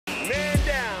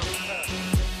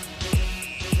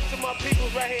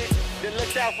listening,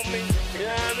 look out for me. You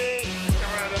know what I mean?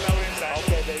 Around the low inside.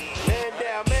 Okay, baby. Man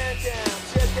down, man down.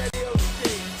 Chef Daddy OG.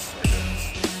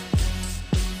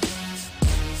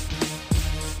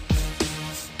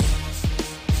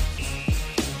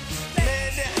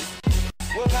 Man down.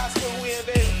 What hospital we in,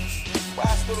 baby? What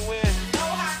hospital we in? No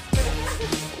hospital.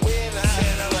 We in the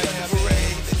hospital like the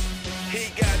parade. He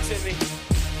got to me.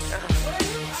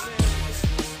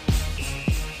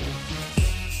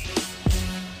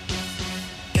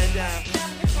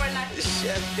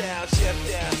 Chef down, chef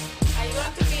down. I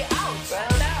want to be out,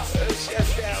 right out.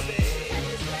 Chef down, man.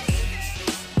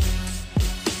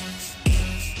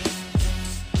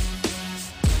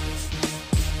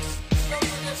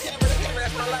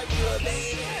 That's my livelihood,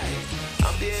 man.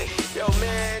 I'm there. Yo,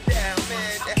 man down,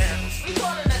 man down. We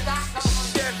calling the doctor.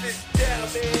 Chef is down,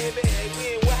 baby.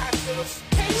 We in what hospital?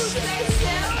 Can you stay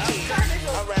still? Turn it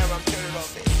off. All right, I'm turning it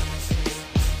off, baby.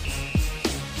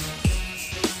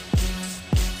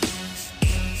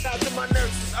 Out to my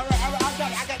nurses. All right, I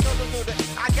got it. I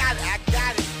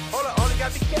got it. Hold on, only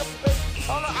gotta be careful, baby.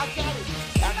 Hold on, I got it.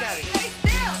 Stay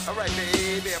still. All right,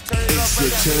 baby, I'm turning it off The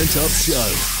right now. Turnt Up Show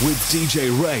with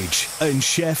DJ Rage and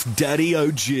Chef Daddy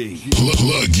OG.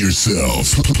 Plug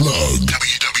yourself. Plug.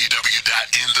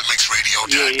 www.inthemixradio.com.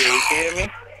 Yeah, you hear me?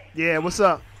 Yeah, what's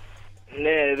up?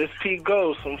 Yeah, this Pete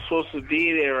Ghost. I'm supposed to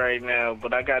be there right now,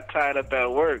 but I got tied up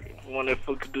at work. Wonder if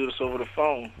we could do this over the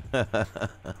phone.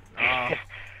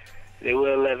 They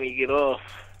wouldn't let me get off.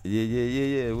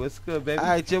 Yeah. What's good, baby? All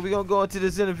right, Joe, we're going to go into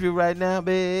this interview right now,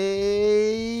 baby.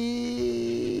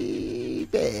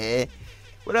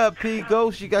 What up, P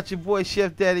Ghost? You got your boy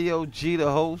Chef Daddy OG,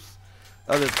 the host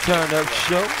of the Turn Up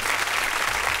Show.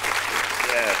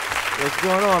 Yeah. What's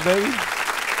going on, baby?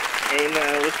 Hey,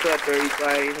 man, what's up,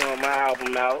 everybody? You know, my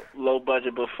album out, Low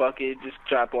Budget But Fuck It, just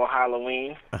dropped on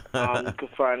Halloween. You can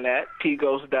find that,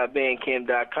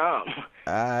 pghost.bandcamp.com.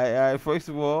 All right. First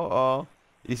of all,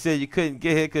 you said you couldn't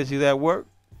get here because you was at work?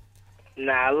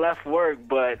 Nah, I left work,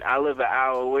 but I live an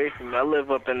hour away from it. I live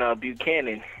up in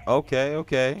Buchanan.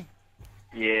 Okay.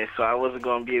 Yeah, so I wasn't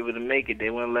going to be able to make it. They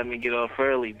wouldn't let me get off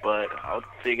early, but I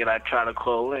figured I'd try to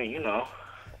call in, you know.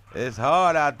 It's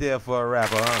hard out there for a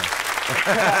rapper, huh?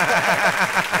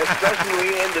 Especially when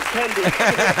you're independent.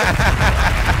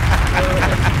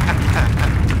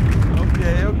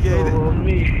 Okay. So,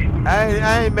 me.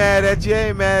 I ain't mad at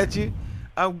you.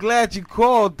 I'm glad you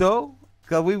called, though,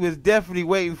 because we was definitely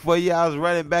waiting for you. I was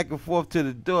running back and forth to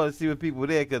the door to see what people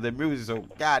there because the music's so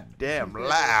goddamn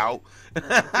loud. Yeah.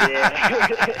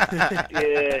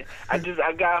 I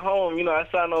got home, you know, I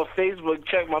saw on Facebook,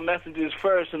 checked my messages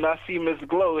first, and I see Miss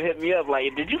Glow hit me up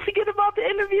like, did you forget about the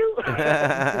interview?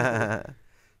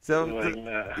 So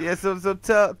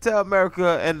tell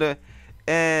America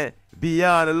and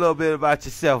beyond a little bit about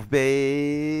yourself,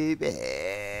 baby.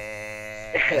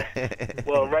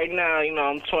 Well, right now, you know,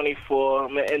 I'm 24.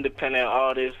 I'm an independent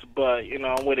artist, but, you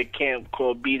know, I'm with a camp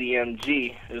called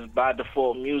BDMG. It's By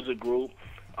Default Music Group.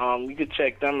 You can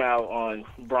check them out on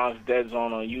Bronx Dead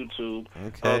Zone on YouTube.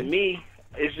 Okay.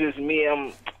 It's just me.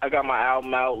 I got my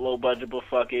album out, Low Budget But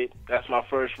Fuck It. That's my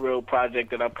first real project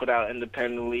that I put out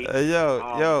independently.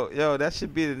 Yo, that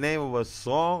should be the name of a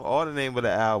song or the name of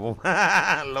the album.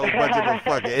 Low Budget But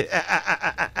Fuck It.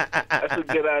 That's a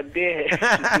good idea. Should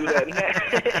do that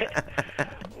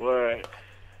next. Word.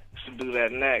 Should do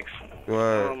that next.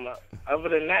 Word. Other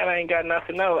than that, I ain't got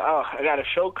nothing else. Oh, I got a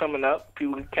show coming up.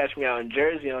 People can catch me out in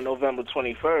Jersey on November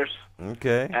 21st.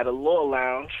 Okay. At a Law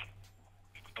Lounge.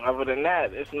 Other than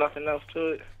that, there's nothing else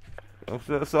to it.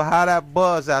 So how that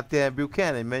buzz out there in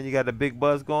Buchanan, man? You got a big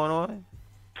buzz going on?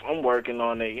 I'm working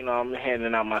on it. You know, I'm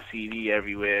handing out my CD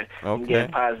everywhere. Okay. I'm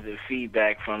getting positive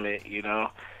feedback from it, you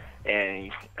know.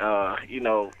 And, you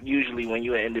know, usually when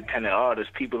you're an independent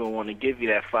artist, people don't want to give you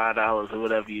that $5 or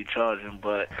whatever you charge them,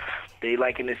 but they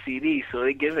liking the CD, so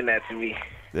they giving that to me.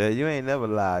 Yeah, you ain't never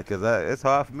lied, because it's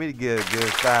hard for me to get a good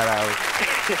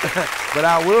 $5. But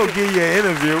I will give you an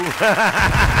interview.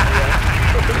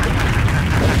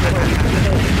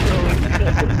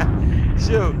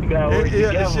 Shoot.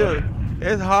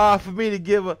 It's hard for me to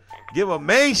give a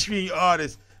mainstream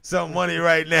artist some money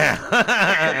right now.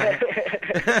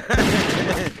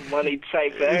 Money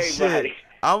tight for everybody. Shit.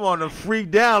 I'm on the free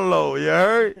download, you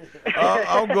heard?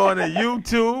 I'm going to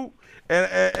YouTube. And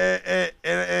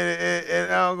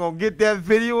I'm going to get that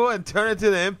video and turn it to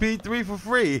the MP3 for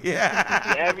free.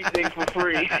 Everything for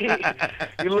free.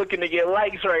 You're looking to get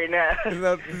likes right now.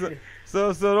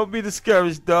 So don't be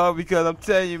discouraged, dog, because I'm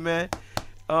telling you, man,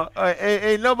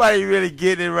 ain't nobody really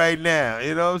getting it right now.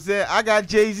 You know what I'm saying? I got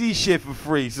Jay-Z shit for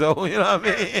free, so you know what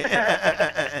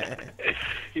I mean?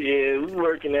 Yeah, we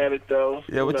working at it though.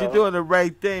 Yeah, but you're doing the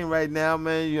right thing right now,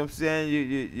 man. You know what I'm saying?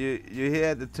 You're here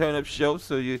at the Turn Up Show,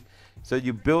 so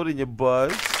you're building your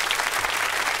buzz.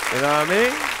 You know what I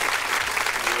mean?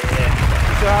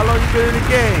 Yeah. So how long you been in the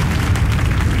game?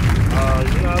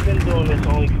 I've been doing this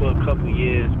only for a couple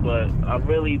years, but I've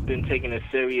really been taking it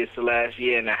serious the last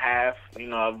year and a half.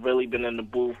 I've really been in the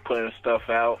booth putting stuff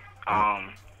out.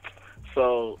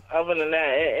 So other than that,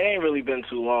 it ain't really been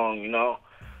too long,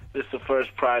 This is the first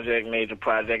major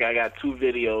project. I got 2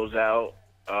 videos out.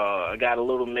 I got a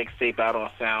little mixtape out on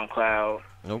SoundCloud.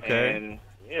 Okay. And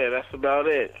yeah, that's about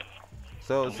it.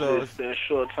 So it's been a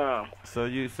short time. So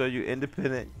you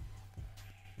independent.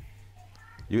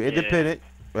 You independent,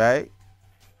 right?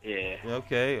 Yeah.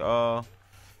 Okay. You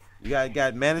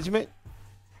got management?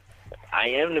 I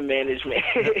am the management.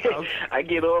 I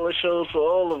get all the shows for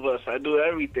all of us. I do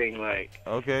everything, like.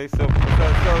 Okay, so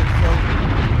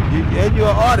and you're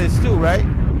an artist too, right?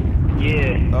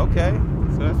 Yeah. Okay.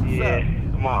 So that's what's up.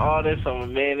 I'm an artist. I'm a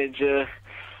manager.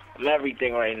 I'm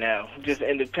everything right now. Just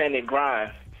independent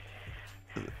grind.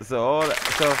 So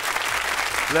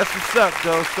that's what's up,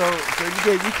 though. So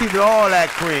you keeping all that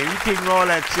cream. You keeping all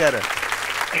that cheddar.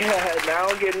 Now I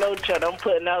don't get no cheddar. I'm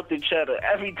putting out the cheddar.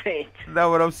 Everything. No,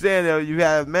 what I'm saying, though, you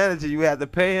have a manager. You have to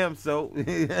pay him, so.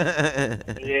 Yeah,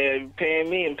 paying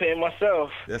me and paying myself.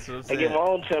 That's what I'm saying. I get my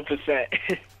own 10%.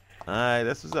 All right,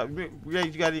 that's what's up.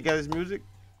 Rage, you got his music?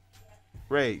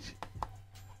 Rage.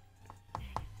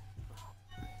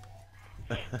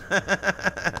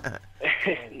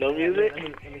 No music?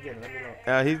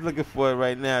 He's looking for it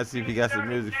right now. See if he got some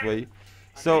music for you.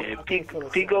 So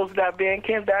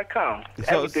Picos.bandcamp.com.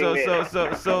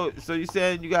 So you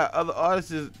saying you got other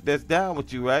artists that's down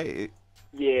with you, right?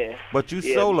 Yeah. But you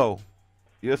solo.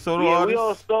 You're a solo artist? We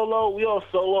all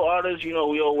solo artists. We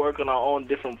all work on our own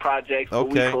different projects. Okay. But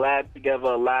we collab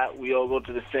together a lot. We all go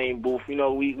to the same booth. We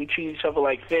treat each other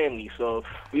like family. So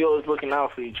we always looking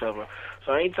out for each other.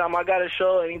 So anytime I got a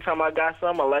show, anytime I got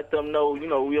something, I let them know.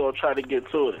 We all try to get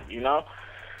to it.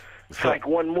 It's like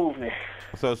one movement.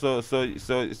 So y'all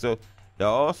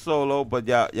all solo, but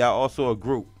y'all also a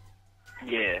group.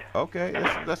 Yeah. Okay,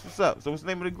 that's what's up. So what's the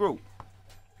name of the group?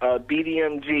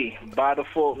 BDMG, By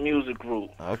Default Music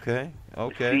Group. Okay.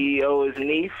 CEO is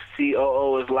Neef,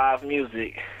 COO is Live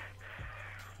Music.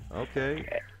 Okay.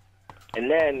 And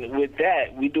then with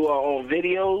that, we do our own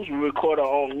videos, we record our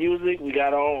own music, we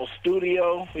got our own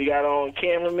studio, we got our own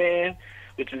cameraman,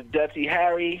 which is Dutty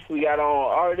Harry, we got our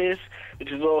own artist, which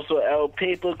is also L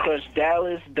Paper, Crush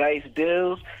Dallas, Dice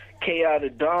Dills, K Out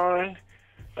of Dawn,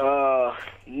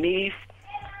 Neef,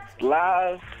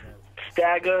 Live,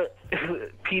 Stagger,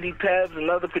 PD Pebs,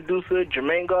 another producer,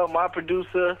 Jermaine, my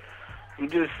producer. We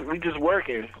just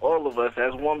working, all of us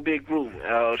as one big group,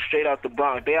 straight out the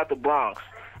Bronx. They out the Bronx.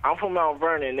 I'm from Mount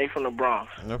Vernon, they from the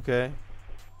Bronx. Okay.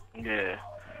 Yeah.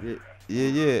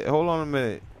 Yeah. Hold on a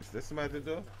minute. Is there somebody at the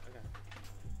door?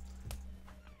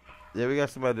 Yeah, we got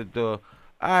somebody at the door.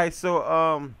 All right,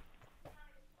 so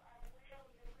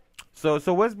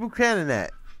so where's Buchanan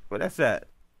at? Where that's at?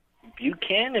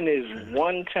 Buchanan is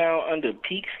one town under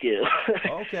Peekskill.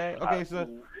 Okay. So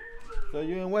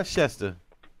you're in Westchester.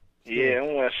 Yeah,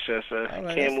 I'm Westchester.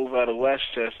 Right, Can't move out of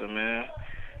Westchester, man.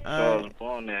 So I was right.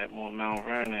 born at Mount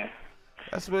Vernon.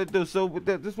 That's what it do. So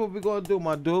this is what we're gonna do,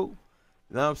 my dude. You know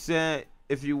what I'm saying?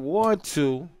 If you want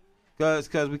to, cause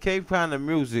we can't find the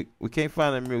music.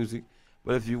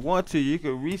 But if you want to, you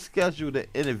can reschedule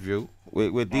the interview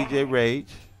with DJ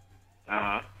Rage. You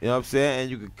know what I'm saying? And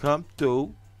you can come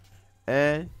through,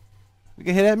 and we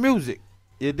can hear that music.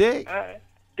 You dig?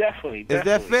 Definitely. Is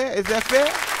that fair? Yeah,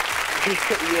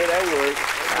 that works.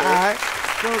 All right.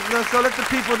 So let the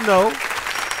people know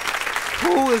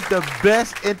who is the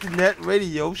best internet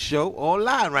radio show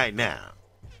online right now.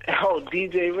 Oh,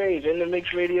 DJ Rage,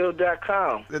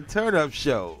 InTheMixRadio.com. The Turn Up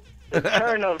Show. The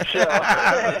Turn Up Show. Turn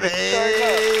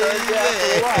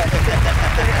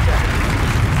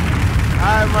All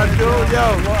right, my dude,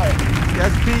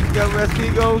 that's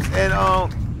Picos, and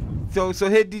so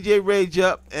hit DJ Rage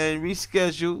up and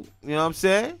reschedule. You know what I'm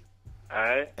saying? All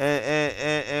right.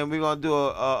 And we're gonna do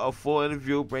a full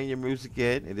interview. Bring your music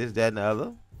in, and this, that, and the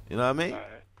other. You know what I mean?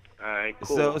 All right,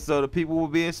 cool. So the people will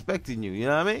be expecting you. You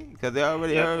know what I mean? Because they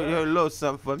already heard a little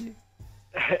something from you.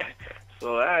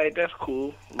 So all right, that's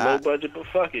cool. Low budget, but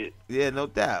fuck it. Yeah, no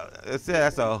doubt.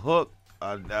 That's a hook,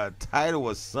 a title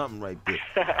or something right there.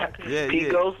 Yeah,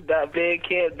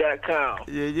 Picos.bandcamp.com.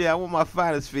 Yeah. I want my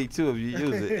finder's fee too if you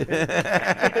use it.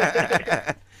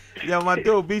 Yo, my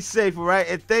dude, be safe, all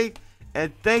right?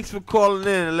 And thanks for calling in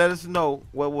and let us know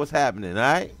what's happening, all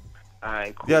right? All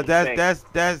right, cool. Yeah,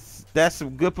 that's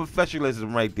some good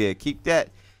professionalism right there. Keep that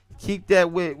Keep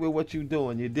that with what you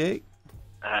doing, you dig?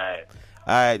 All right.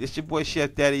 All right, this your boy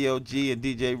Chef Daddy OG and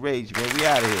DJ Rage, man. We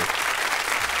out of here.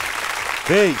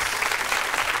 Peace.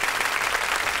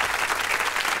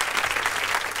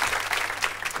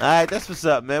 All right, that's what's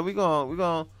up, man. We're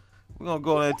gonna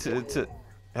go into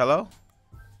hello.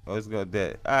 Oh, it's going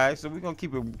dead. All right, so we're gonna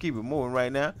keep it moving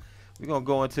right now. We're gonna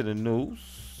go into the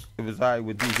news. If it's all right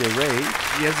with DJ Rage.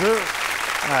 Yes, sir.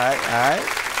 All right.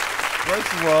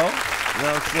 First of all, you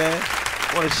know what I'm saying?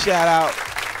 I want to shout out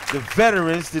the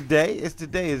veterans today.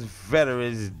 Today is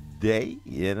Veterans Day.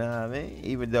 You know what I mean?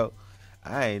 Even though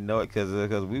I ain't know it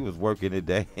because we was working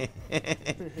today.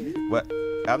 But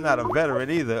I'm not a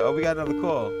veteran either. Oh, we got another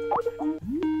call.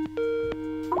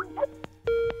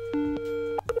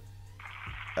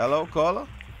 Hello, caller?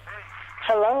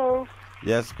 Hello.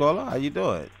 Yes, caller. How you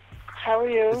doing? How are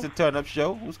you? It's a Turn Up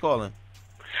Show. Who's calling?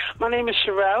 My name is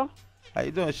Sherelle. How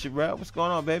you doing, Sherelle? What's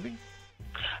going on, baby?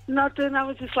 Nothing. I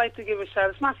would just like to give a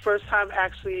shout. It's my first time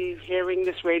actually hearing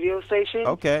this radio station.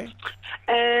 Okay.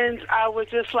 And I would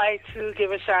just like to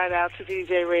give a shout out to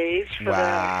DJ Rage for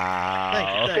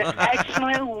the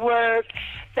excellent work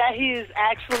that he is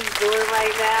actually doing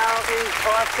right now. It is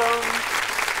awesome.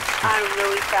 I'm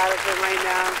really proud of him right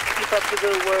now. Keep up the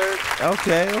good work.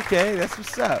 Okay. That's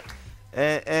what's up.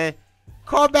 And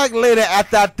call back later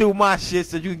after I do my shit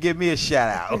so you can give me a shout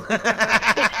out.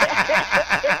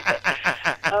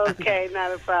 Okay,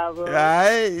 not a problem. All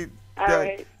right. All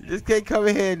right. You just can't come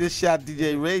in here and just shout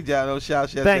DJ Ray down. Don't shout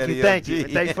Chef Daddy. Thank you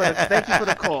for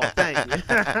the call. Thank you.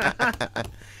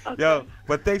 Okay. Yo,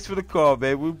 but thanks for the call,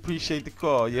 baby. We appreciate the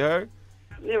call. You heard?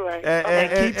 You're right.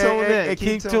 And keep tuning in. And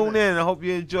keep tuning in. I hope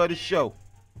you enjoy the show.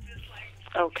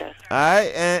 Okay. All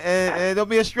right? And don't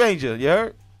be a stranger. You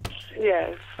heard?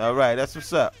 Yes. All right. That's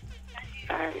what's up.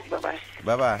 All right. Bye-bye.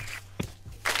 Bye-bye.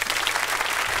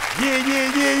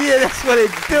 Yeah. That's what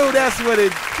it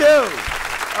do.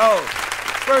 Oh,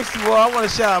 first of all, I want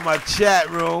to shout out my chat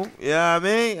room. You know what I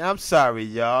mean? I'm sorry,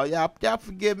 y'all. Y'all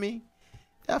forgive me.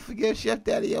 Y'all forgive Chef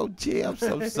Daddy OG. I'm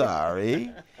so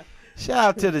sorry. Shout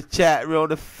out to the chat room,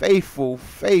 the faithful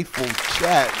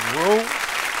chat room.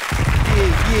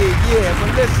 Yeah.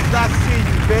 Melissa, I see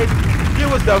you, baby. You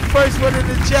was the first one in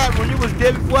the chat room. You was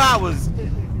there before I was.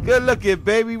 Good looking,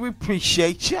 baby. We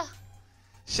appreciate ya.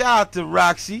 Shout out to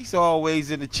Roxy. She's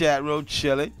always in the chat room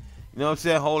chilling. You know what I'm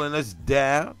saying? Holding us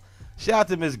down. Shout out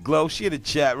to Miss Glow. She in the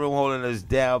chat room holding us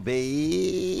down,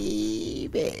 baby.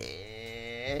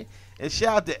 And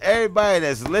shout out to everybody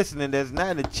that's listening that's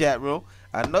not in the chat room.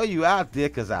 I know you out there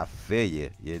because I feel you.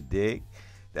 You dig?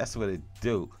 That's what it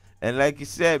do. And like you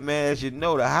said, man, as you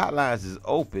know, the hotlines is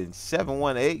open.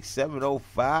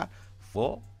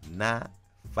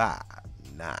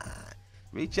 718-705-4959.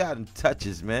 Reach out and touch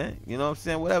us, man. You know what I'm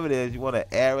saying? Whatever it is, you want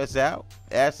to air us out,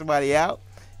 air somebody out.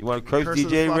 You want to curse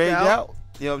DJ Rage out.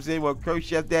 You know what I'm saying? You want to curse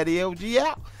Chef Daddy OG out. You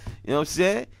know what I'm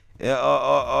saying?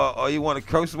 Or you want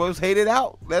to curse most hated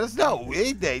out? Let us know.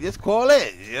 Anything. Just call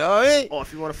in. You know what I mean? Or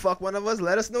if you want to fuck one of us,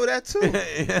 let us know that too.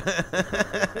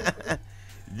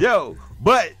 Yo,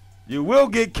 but you will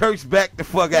get cursed back the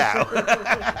fuck out. That's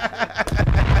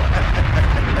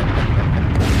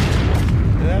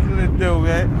what it do,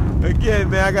 man. Again,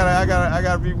 man, I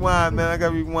gotta rewind,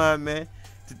 man.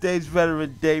 Today's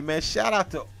Veteran Day, man. Shout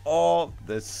out to all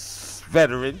the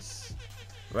veterans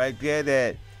right there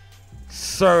that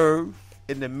serve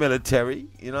in the military.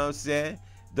 You know what I'm saying?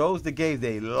 Those that gave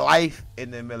their life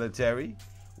in the military.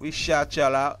 We shout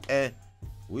y'all out and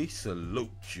we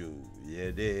salute you. Yeah,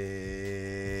 dig.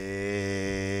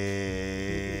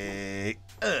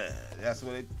 That's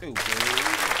what it do, baby.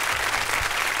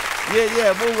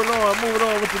 Yeah, moving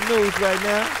on with the news right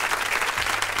now.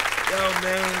 Yo,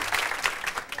 man,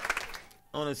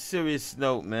 on a serious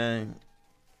note, man,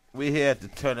 we here at the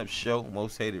Turn Up Show,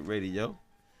 Most Hated Radio.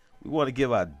 We want to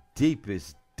give our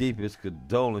deepest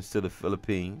condolence to the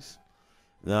Philippines.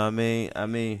 You know what I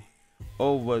mean?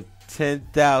 Over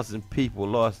 10,000 people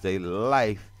lost their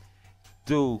life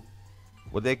through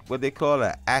what they call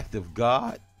an act of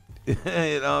God. You know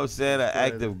what I'm saying? An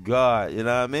act of God. You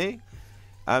know what I mean?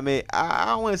 I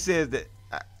don't want to say that.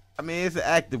 It's an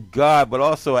act of God, but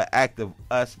also an act of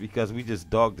us because we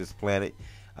just dogged this planet.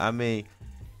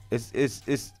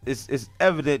 It's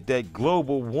evident that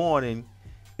global warming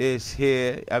is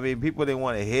here. People didn't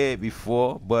want to hear it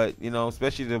before, but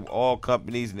especially the oil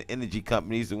companies and the energy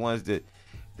companies, the ones that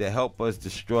help us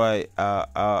destroy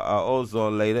our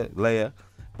ozone layer.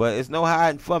 But it's no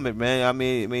hiding from it,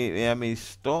 man.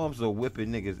 Storms are whipping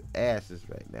niggas' asses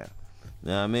right now. You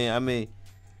know what I mean?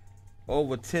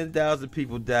 Over 10,000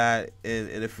 people died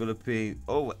in the Philippines.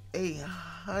 Over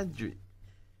 800,000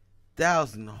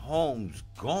 100,000 homes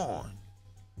gone.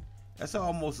 That's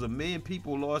almost 1 million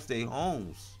people lost their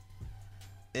homes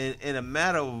in a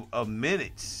matter of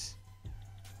minutes.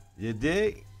 You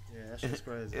dig? Yeah, that's just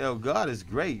crazy. Yo, God is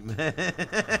great, man.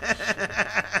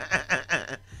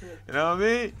 You know what I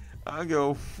mean? I don't give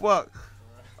a fuck.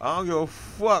 I don't give a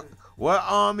fuck what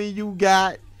army you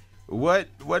got, what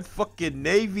fucking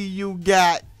navy you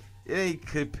got. It ain't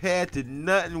compared to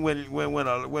nothing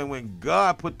when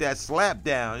God put that slap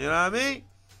down. You know what I mean?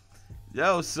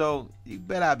 Yo, so you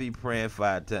better be praying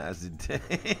 5 times a day.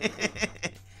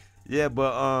 Yeah,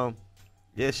 but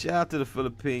yeah, shout out to the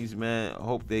Philippines, man. I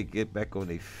hope they get back on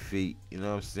their feet. You know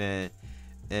what I'm saying?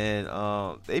 And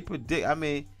they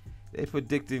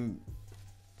predicting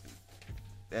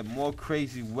that more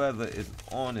crazy weather is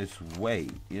on its way.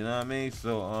 You know what I mean?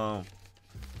 So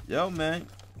yo, man,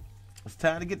 it's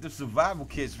time to get the survival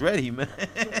kits ready, man.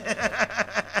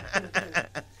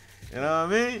 You know what I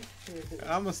mean?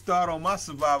 I'm gonna start on my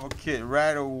survival kit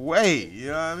right away. You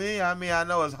know what I mean? I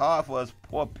know it's hard for us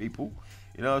poor people.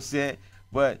 You know what I'm saying?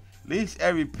 But at least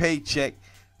every paycheck,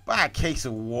 buy a case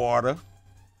of water,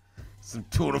 some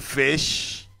tuna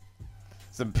fish,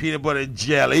 some peanut butter and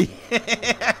jelly.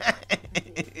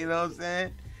 You know what I'm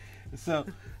saying?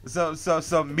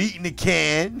 Some meat in the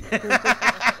can.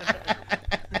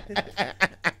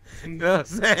 You know what I'm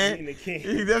saying?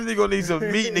 You definitely gonna need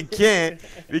some meat in the can,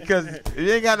 because if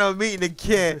you ain't got no meat in the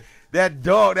can, that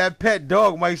pet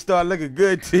dog might start looking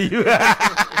good to you.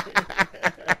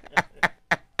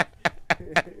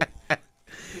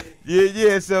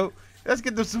 Yeah, so let's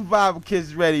get the survival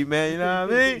kits ready, man. You know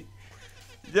what I mean?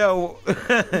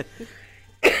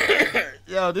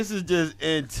 Yo, this is just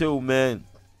into, man.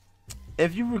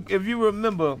 If you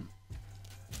remember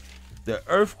the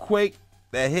earthquake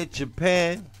that hit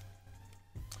Japan,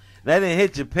 that didn't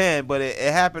hit Japan, but it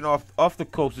happened off the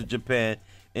coast of Japan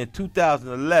in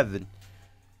 2011,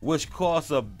 which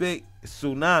caused a big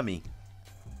tsunami.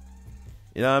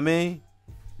 You know what I mean?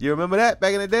 You remember that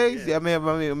back in the days? Yeah. I mean,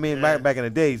 yeah. back in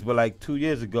the days, but like 2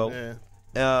 years ago.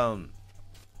 Yeah.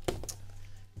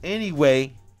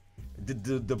 Anyway, the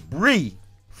debris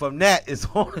from that is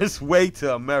on its way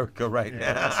to America right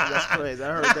now. That's crazy. I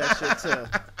heard that shit too.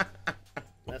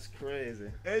 That's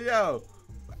crazy. Hey, yo,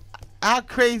 how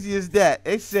crazy is that?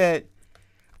 They said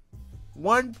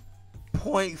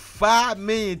 1.5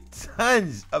 million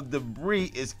tons of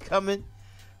debris is coming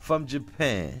from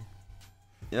Japan.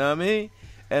 You know what I mean?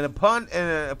 And upon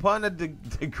the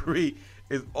degree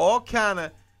is all kind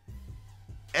of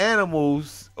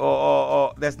animals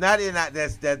or that's not in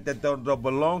that don't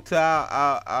belong to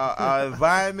our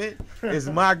environment is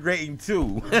migrating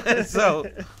too. So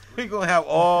we're gonna have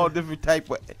all different type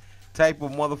of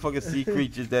motherfucking sea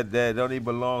creatures that don't even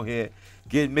belong here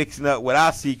getting mixed up with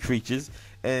our sea creatures,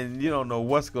 and you don't know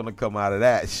what's gonna come out of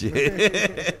that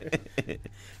shit.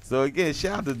 So again,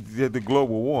 shout out to the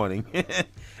global warming.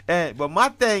 But my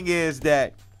thing is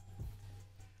that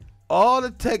all the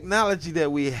technology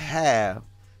that we have,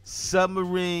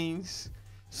 submarines,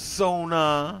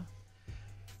 sonar,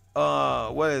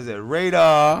 what is it,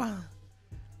 radar,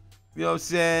 you know what I'm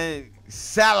saying,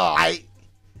 satellite,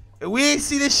 we ain't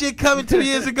see this shit coming 2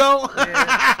 years ago. Yeah,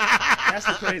 that's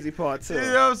the crazy part too. You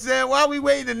know what I'm saying? Why are we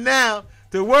waiting now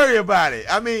to worry about it?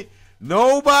 I mean,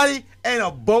 nobody, ain't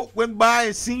a boat went by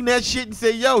and seen that shit and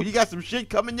said, yo, you got some shit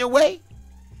coming your way?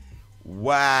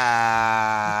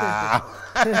 Wow.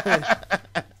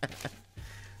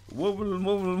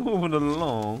 moving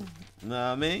along. You know what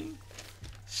I mean?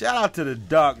 Shout out to the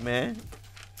Dark Man.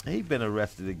 He been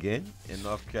arrested again in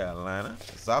North Carolina.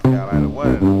 South Carolina, one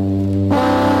of them.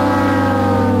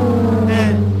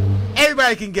 And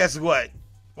everybody can guess what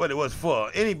it was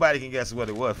for. Anybody can guess what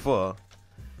it was for.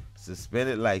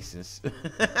 Suspended license.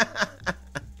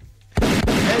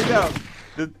 Hey, yo,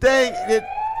 the thing is,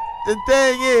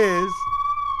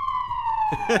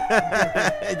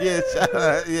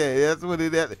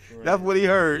 that's what he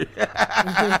heard.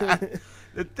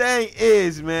 The thing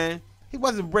is, man, he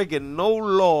wasn't breaking no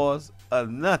laws or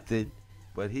nothing,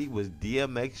 but he was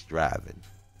DMX driving.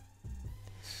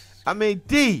 I mean,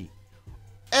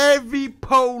 every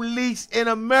police in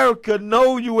America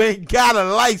know you ain't got a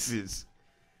license.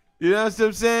 You know what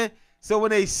I'm saying? So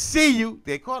when they see you,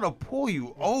 they're gonna pull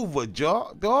you over,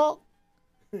 dog.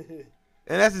 And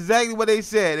that's exactly what they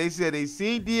said. They said they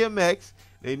seen DMX.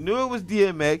 They knew it was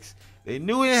DMX. They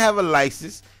knew he didn't have a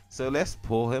license. So let's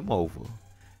pull him over.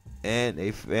 And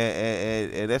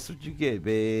that's what you get,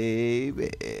 baby.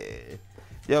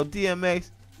 Yo, DMX,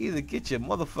 either get your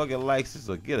motherfucking license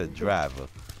or get a driver.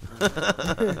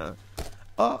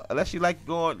 Oh, unless you like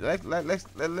going,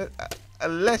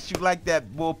 unless you like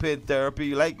that bullpen therapy,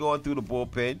 you like going through the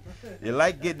bullpen, you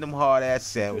like getting them hard ass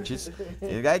sandwiches,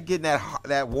 you like getting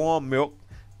that warm milk,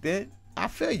 then I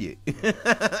feel you.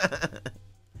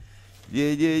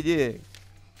 Yeah.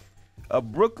 A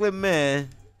Brooklyn man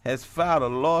has filed a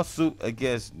lawsuit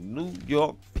against New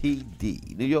York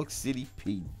City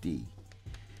PD,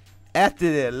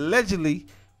 after they allegedly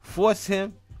forced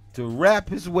him to rap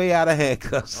his way out of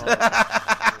handcuffs.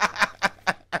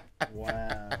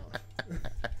 Wow.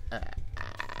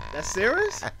 That's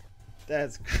serious?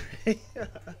 That's crazy.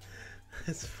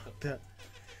 That's fucked up.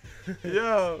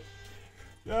 Yo,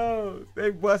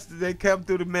 they come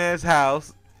through the man's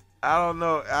house. I don't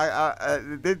know.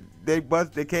 They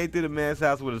came through the man's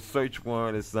house with a search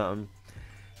warrant or something,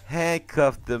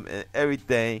 handcuffed him and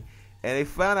everything, and they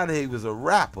found out that he was a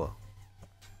rapper,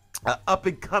 an up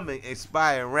and coming,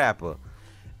 aspiring rapper,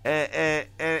 and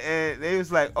they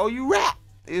was like, "Oh, you rap?"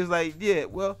 He was like, "Yeah,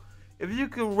 well, if you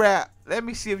can rap, let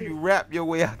me see if you rap your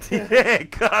way out the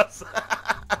handcuffs."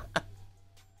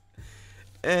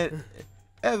 And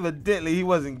evidently he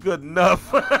wasn't good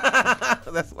enough.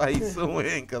 That's why he's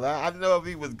suing. Because I know if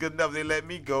he was good enough, they let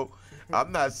me go.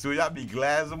 I'm not suing. I'd be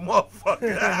glad as a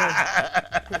motherfucker.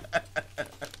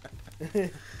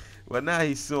 Well, now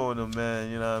he's suing him, man.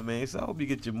 You know what I mean? So I hope you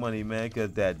get your money, man,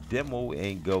 because that demo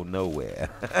ain't go nowhere.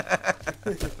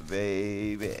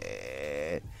 Baby.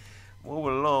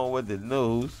 Moving along with the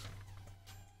news.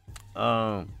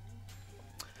 A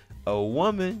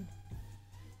woman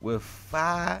with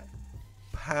 5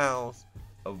 pounds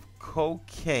of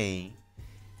cocaine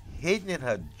hidden in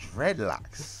her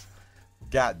dreadlocks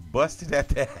got busted at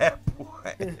the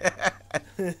airport.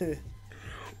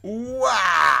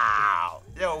 Wow!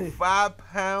 Yo, 5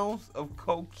 pounds of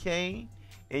cocaine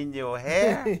in your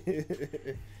hair?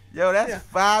 Yo, that's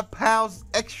 5 pounds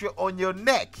extra on your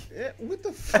neck. Yeah, what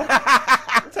the fuck?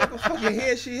 What type of fucking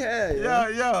hair she had?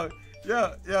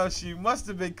 Yo, she must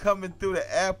have been coming through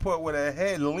the airport with her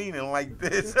head leaning like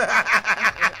this.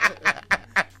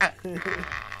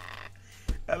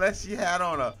 Unless she had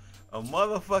on a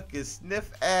motherfucking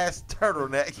sniff-ass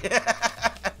turtleneck.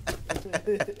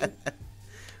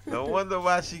 No wonder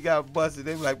why she got busted.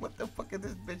 They be like, what the fuck is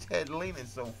this bitch head leaning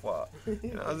so far?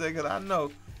 You know what I'm saying? Because I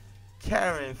know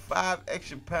carrying 5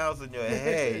 extra pounds on your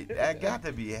head, that got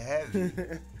to be heavy.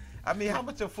 I mean, how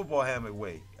much a football helmet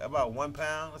weigh? About 1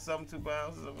 pound or something, 2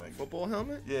 pounds or something like that? Football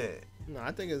helmet? Yeah. No,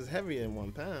 I think it's heavier than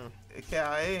 1 pound. It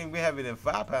ain't heavier than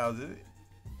 5 pounds, is it?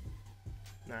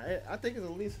 Nah, I think it's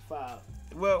at least 5.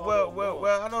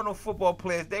 Well, I don't know football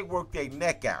players, they work their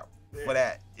neck out for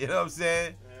that. You know what I'm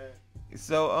saying? Yeah.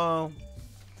 So,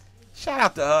 shout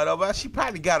out to her though, but she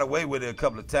probably got away with it a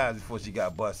couple of times before she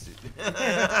got busted.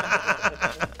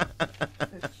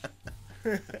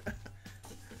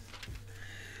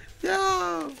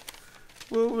 Yo,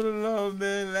 moving along,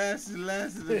 man. Last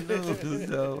of the news,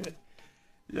 though.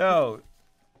 Yo,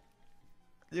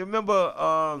 you remember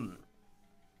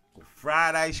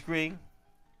fried ice cream?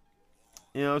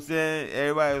 You know what I'm saying?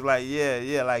 Everybody was like,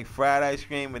 yeah, like fried ice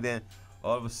cream, and then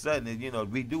all of a sudden, you know,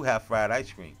 we do have fried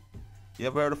ice cream. You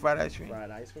ever heard of fried ice cream? Fried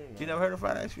ice cream? No. You never heard of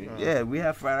fried ice cream? No. Yeah, we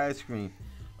have fried ice cream.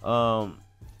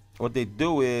 What they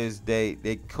do is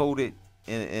they coat it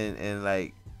in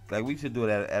like we used to do it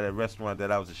at a restaurant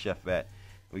that I was a chef at.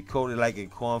 We coat it like in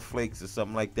cornflakes or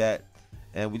something like that,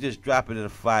 and we just drop it in the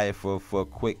fire for a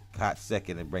quick hot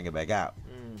second and bring it back out.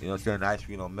 You know what I'm saying? The ice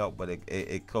cream don't melt, but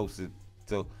it coats it.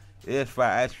 So it is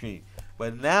fried ice cream.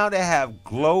 But now they have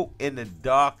glow in the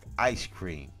dark ice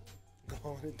cream.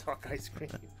 Glow in the dark ice cream.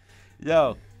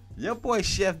 Yo, your boy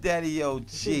Chef Daddy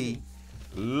OG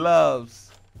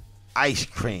loves ice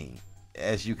cream,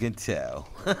 as you can tell.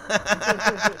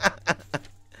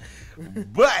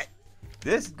 But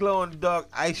this glow-in-the-dark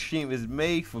ice cream is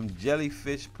made from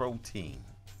jellyfish protein.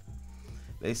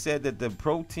 They said that the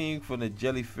protein from the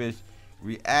jellyfish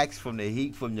reacts from the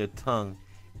heat from your tongue,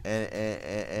 and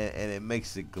it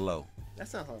makes it glow. That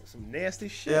sounds like some nasty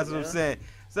shit. That's what I'm saying.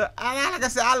 So, like I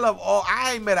said,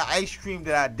 I ain't met an ice cream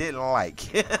that I didn't like.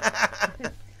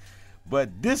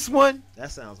 But this one,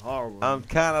 that sounds horrible. I'm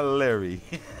kind of leery.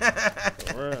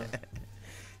 For real.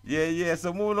 Yeah.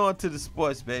 So moving on to the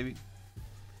sports, baby.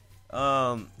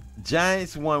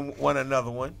 Giants won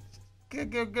another one.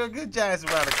 Good Giants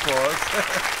around the applause.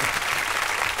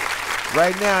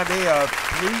 Right now they are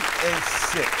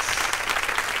 3-6.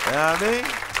 You know what I mean?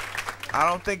 I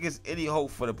don't think it's any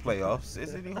hope for the playoffs.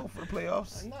 Is there any hope for the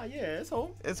playoffs? Nah, yeah, it's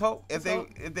hope. It's hope if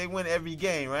they win every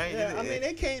game, right? Yeah, I mean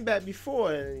they came back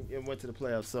before and went to the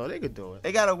playoffs, so they could do it.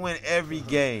 They gotta win every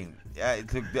game. I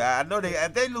know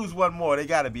if they lose one more, they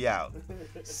gotta be out.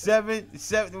 Seven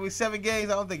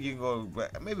games. I don't think you can go.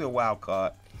 Maybe a wild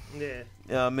card. Yeah. You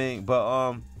know what I mean?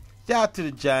 But shout out to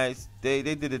the Giants. They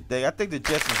did the thing. I think the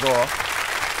Jets is off.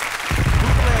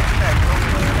 Who's playing tonight?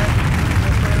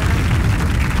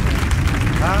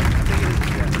 Huh?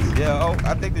 Yeah,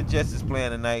 I think the Jets is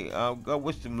playing tonight. I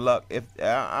wish them luck. If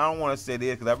I don't want to say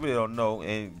this because I really don't know,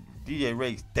 and DJ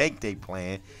Rakes think they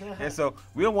playing, and so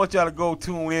we don't want y'all to go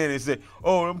tune in and say,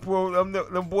 "Oh,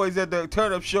 them boys at the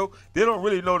Turn Up Show, they don't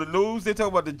really know the news. They talk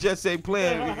about the Jets ain't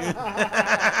playing."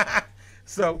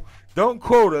 So don't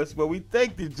quote us, but we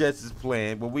think the Jets is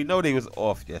playing, but we know they was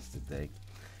off yesterday.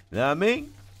 You know what I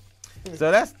mean?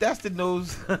 So that's the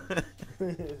news.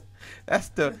 That's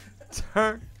the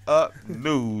Turn Up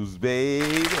news, baby.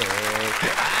 We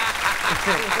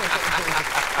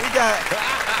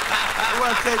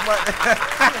want to take my.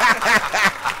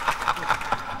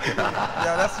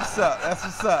 Yo, that's what's up. That's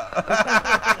what's up.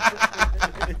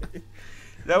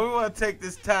 Now we want to take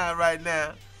this time right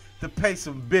now to pay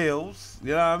some bills.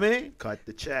 You know what I mean? Cut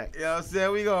the check. You know what I'm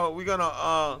saying? We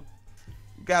gonna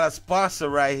got a sponsor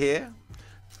right here.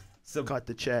 So Cut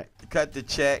the check. Cut the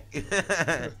check.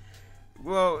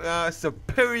 Well,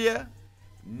 Superior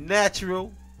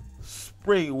Natural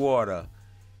Spring Water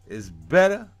is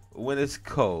better when it's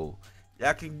cold.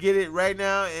 Y'all can get it right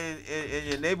now in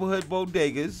your neighborhood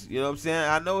bodegas. You know what I'm saying?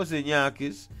 I know it's in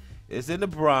Yonkers. It's in the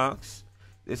Bronx.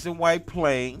 It's in White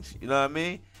Plains. You know what I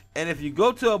mean? And if you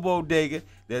go to a bodega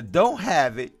that don't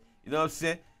have it, you know what I'm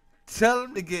saying? Tell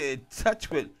them to get in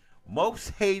touch with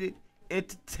Most Hated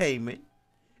Entertainment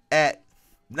at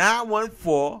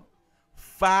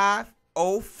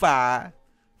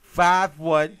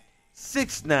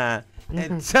 914-505-5169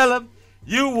 and tell them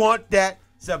you want that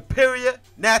Superior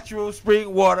Natural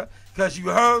Spring Water because you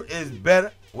heard it's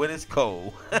better when it's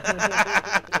cold. Yo,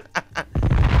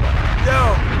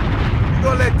 we're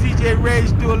going to let DJ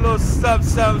Rage do a little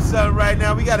something right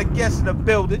now. We got a guest in the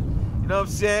building. You know what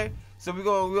I'm saying? So we're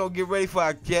gonna get ready for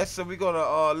our guest. So we're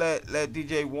gonna let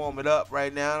DJ warm it up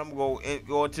right now. I'm gonna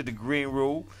go into the green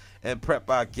room and prep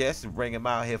our guest and bring him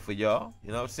out here for y'all. You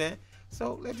know what I'm saying?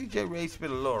 So let DJ Ray spin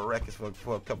a little records for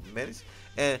a couple of minutes.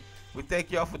 And we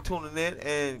thank y'all for tuning in.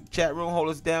 And chat room, hold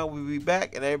us down. We'll be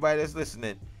back. And everybody that's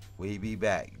listening, we be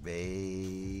back,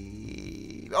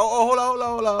 babe. Oh, hold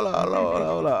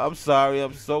on. I'm sorry.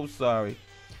 I'm so sorry.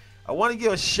 I want to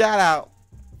give a shout out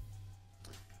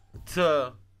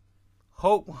to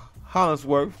Hope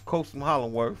Hollingsworth, Coach from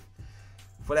Hollingsworth,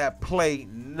 for that play,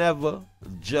 Never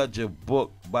Judge a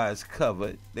Book by its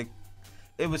cover.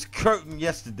 It was curtain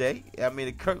yesterday. I mean,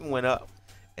 the curtain went up,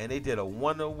 and they did a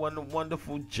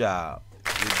wonderful job.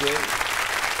 You did?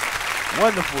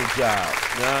 Wonderful job.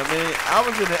 You know what I mean? I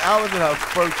was in our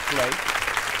first play.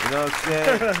 You know what I'm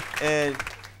saying? And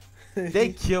they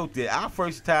killed it. Our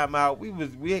first time out,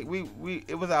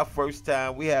 it was our first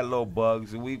time. We had little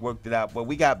bugs and we worked it out, but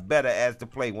we got better as the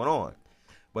play went on.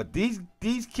 But these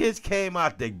kids came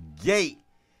out the gate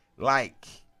like,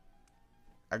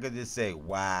 I could just say,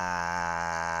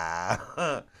 wow.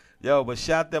 Yo, but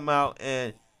shout them out,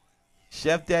 and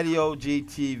Chef Daddy OG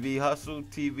TV, Hustle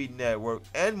TV Network,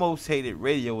 and Most Hated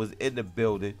Radio was in the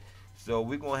building. So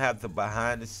we're going to have the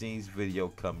behind the scenes video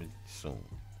coming soon.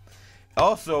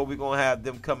 Also, we're going to have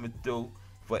them coming through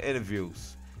for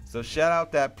interviews. So shout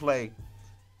out that play,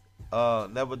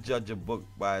 Never Judge a Book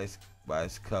by its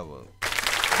cover.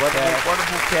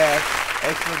 Wonderful cast,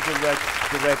 excellent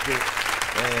director,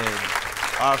 and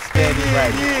outstanding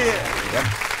writing. Yeah.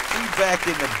 We back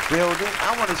in the building.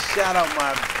 I want to shout out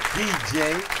my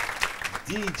DJ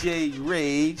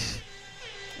Rage.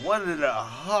 One of the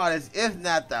hardest, if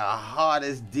not the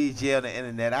hardest DJ on the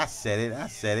internet. I said it.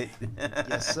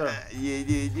 Yes, sir.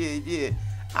 Yeah.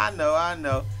 I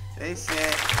know. They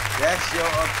said that's your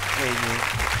opinion.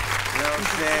 You know what I'm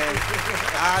saying?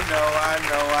 I know.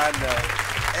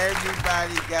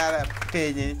 Everybody got an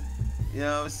opinion. You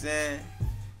know what I'm saying? You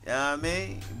know what I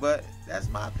mean? But that's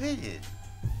my opinion.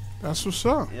 That's what's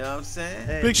up. You know what I'm saying?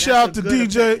 Hey, Big shout out to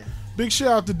DJ. opinion. Big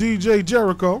shout out to DJ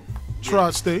Jericho,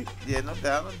 Tri-State. Yeah, no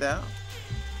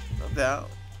doubt.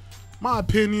 My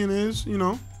opinion is,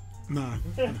 nah.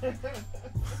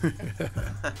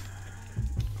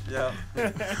 Yo.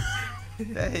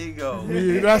 There you go.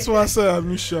 Yeah, that's why I said let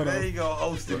me shut up. There you go,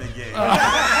 hosting the game.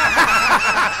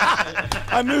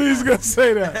 I knew he was gonna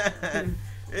say that.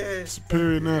 Yeah.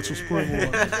 Superior Natural Spring Water.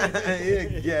 Yeah,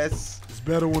 yes. It's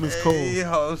better when it's cold. He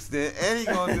hosting, and he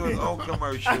gonna do his own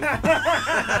commercial. You know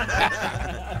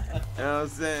what I'm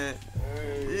saying?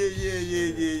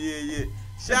 Yeah.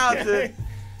 Shout out to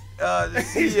the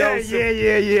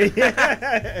CEO.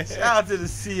 Yeah. Shout out to the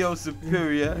CEO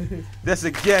Superior. That's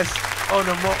a guest on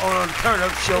the Turn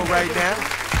Up show right now.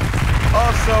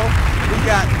 Also, we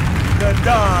got the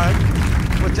Don,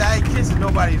 which I ain't kissing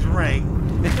nobody's ring.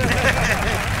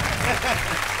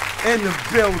 In the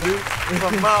building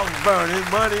from Mount Vernon,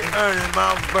 money earning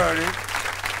Mount Vernon.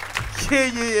 Kill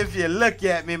you if you look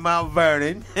at me, Mount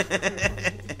Vernon.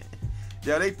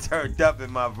 Yo, they turned up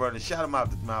in Mount Vernon. Shout them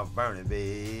out to Mount Vernon,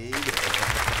 baby. Yeah,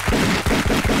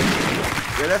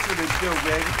 that's what they do,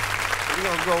 baby. We're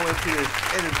gonna go into this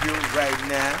interview right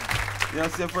now. You know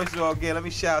what I'm saying? First of all, again, let me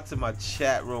shout out to my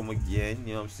chat room again.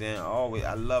 You know what I'm saying? Always,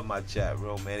 I love my chat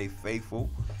room, man. They faithful.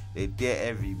 They there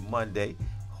every Monday,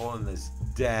 holding us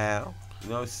down. You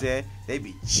know what I'm saying? They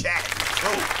be chatting too.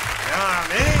 You know what I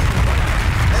mean?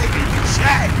 They be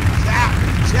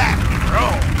chatting, bro.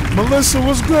 Melissa,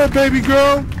 what's good, baby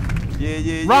girl?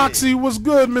 Yeah. Roxy, what's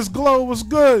good? Miss Glow, what's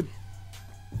good?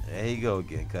 There you go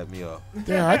again. Cut me off.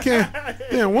 Damn, I can't.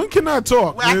 Damn, when can I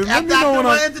talk? Well, Man? Let me know when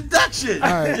my introduction. All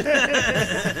right.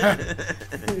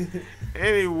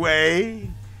 Anyway,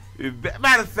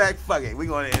 matter of fact, fuck it. We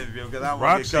going to interview because I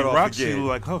want to get cut off Roxy again. look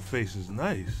like her face is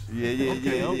nice. Yeah.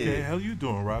 Okay. How you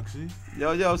doing, Roxy?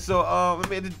 Yo. So let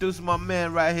me introduce my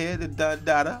man right here, the Dun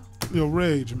Dada. Yo,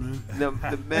 Rage, man. The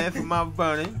man from Mount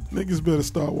Vernon. Niggas better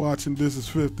start watching This Is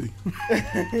 50.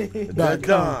 The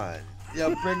Don.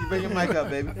 Yo, bring your mic up,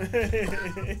 baby.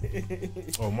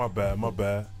 Oh, my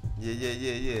bad.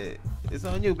 Yeah. It's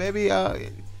on you, baby.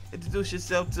 Introduce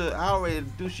yourself to. I already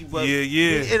introduced you, but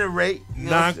Yeah. reiterate.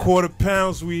 9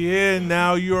 1/4 we here.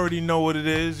 Now you already know what it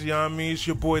is. You know what I mean? It's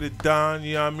your boy, the Don.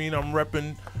 You know what I mean? I'm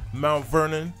repping Mount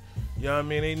Vernon. You know what I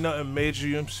mean? Ain't nothing major,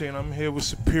 you know what I'm saying? I'm here with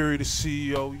Superior, the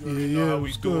CEO. You already know how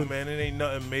we do, man. It ain't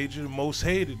nothing major. The most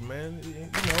hated, man. You know.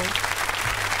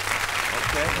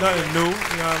 Okay. Nothing new, you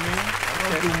know what I mean? I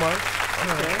don't do much.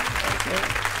 Okay.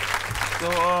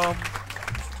 So,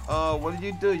 what do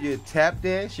you do? You tap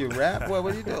dance? You rap?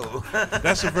 What do you do?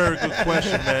 That's a very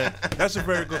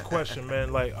good question,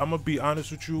 man. Like, I'm gonna be honest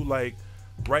with you, like,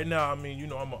 right now, I mean, you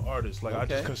know, I'm an artist. Like, I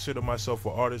just consider myself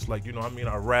an artist. Like, you know, I mean,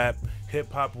 I rap,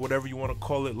 hip hop, whatever you want to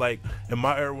call it. Like, in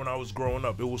my era when I was growing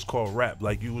up, it was called rap.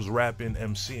 Like, you was rapping,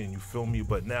 MCing, you feel me?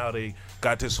 But now they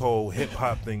got this whole hip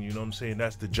hop thing, you know what I'm saying?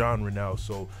 That's the genre now.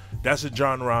 So that's the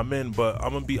genre I'm in. But I'm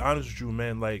going to be honest with you,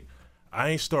 man. Like, I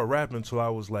ain't start rapping until I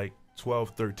was like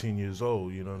 12, 13 years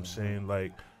old, you know what I'm saying?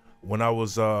 Like, when I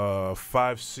was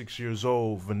 5, 6 years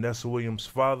old, Vanessa Williams'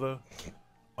 father,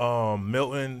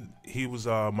 Milton, he was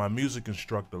my music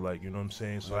instructor, like, you know what I'm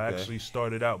saying? So I actually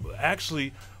started out,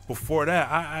 before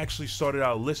that, I actually started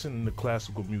out listening to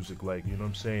classical music, like, you know what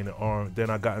I'm saying? And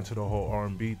then I got into the whole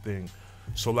R&B thing.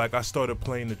 So, like, I started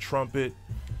playing the trumpet.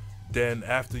 Then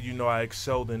after, you know, I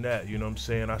excelled in that, you know what I'm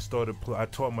saying? I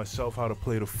taught myself how to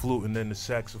play the flute and then the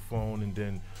saxophone. And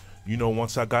then, you know,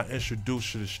 once I got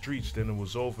introduced to the streets, then it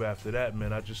was over after that,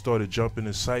 man. I just started jumping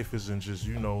in ciphers and just,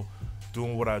 you know,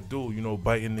 doing what I do, you know,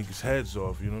 biting niggas' heads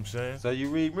off, you know what I'm saying? So you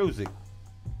read music?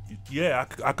 Yeah,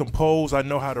 I compose, I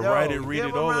know how to write it, read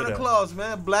it, all of that. Give a round of applause,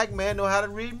 man. Black man know how to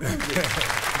read music.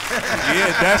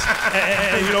 Yeah, that's,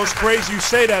 and you know, it's crazy you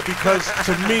say that because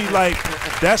to me, like,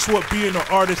 that's what being an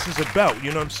artist is about,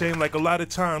 you know what I'm saying? Like, a lot of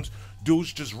times,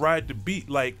 dudes just ride the beat,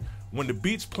 like, when the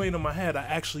beat's playing in my head, I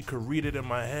actually could read it in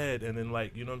my head and then,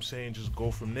 like, you know what I'm saying, just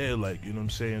go from there, like, you know what I'm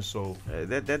saying? So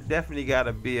that definitely got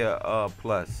to be a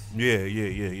plus. Yeah.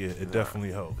 It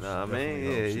definitely helps. I mean,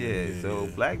 yeah. So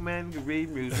black man can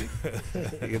read music.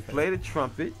 You can play the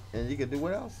trumpet, and you can do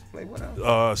what else? Play what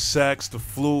else? Sax, the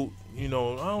flute. You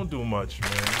know, I don't do much,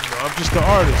 man. You know, I'm just an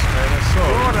artist, man. That's all.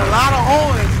 You're on a lot of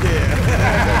horns there.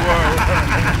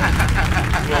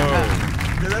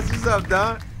 Whoa. That's what's up,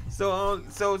 Don. So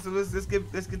let's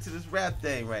get to this rap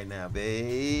thing right now,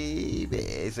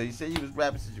 baby. So you said you was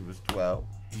rapping since you was 12.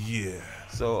 Yeah.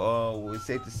 So it's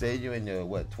safe to say you in your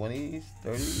 20s,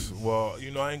 30s? Well,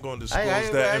 you know, I ain't gonna disclose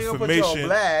that information.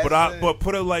 But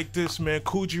put it like this, man.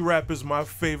 Coogee Rap is my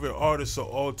favorite artist of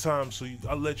all time. So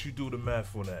I'll let you do the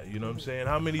math on that. You know what I'm saying?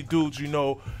 How many dudes you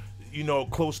know,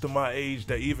 close to my age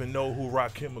that even know who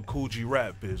Rakim or Coogee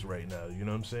Rap is right now? You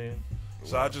know what I'm saying?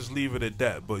 So I just leave it at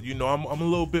that. But you know, I'm a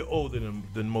little bit older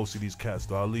than most of these cats,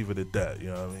 though. I'll leave it at that.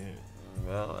 You know what I mean?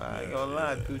 Well, I ain't gonna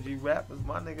lie, Coogee Rap was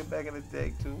my nigga back in the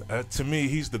day too. To me,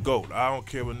 he's the GOAT. I don't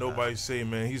care what nobody say,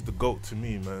 man. He's the GOAT to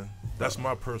me, man. That's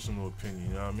my personal opinion.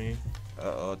 You know what I mean?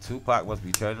 Tupac must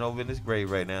be turning over in his grave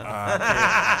right now.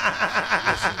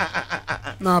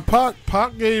 Listen, Nah, Pac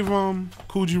gave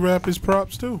Coogee Rap his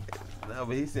props too. No,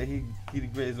 but he said he the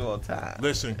greatest of all time.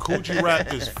 Listen, Coogee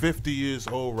Rap is 50 years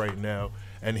old right now,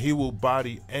 and he will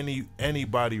body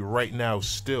anybody right now.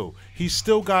 Still, he's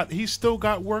still got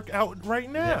work out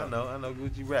right now. Yeah, I know.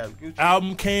 Gucci Rap.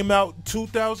 Album came out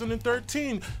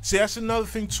 2013. See, that's another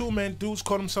thing too, man. Dudes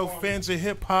call themselves fans of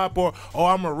hip hop or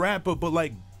I'm a rapper, but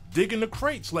like digging the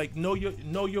crates, like know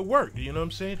your work. You know what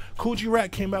I'm saying? Coogee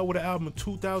Rap came out with an album in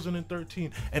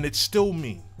 2013, and it's still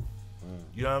me.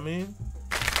 You know what I mean?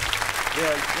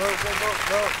 Yeah, we'll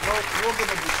get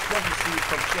a discrepancy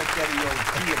from Chef Daddy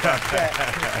OG about that.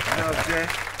 You know what I'm saying?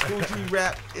 Coogee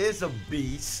Rap is a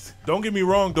beast. Don't get me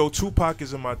wrong though, Tupac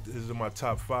is in my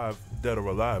top 5 dead or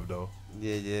alive though.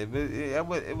 Yeah, but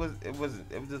it was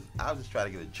just I was just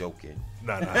trying to get a joke in.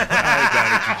 Nah, I ain't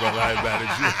mad at you, brother. I ain't mad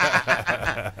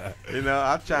at you. You know,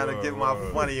 I'm trying to get my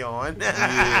funny on.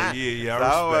 Yeah.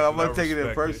 So I'm gonna take it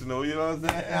in personal. You know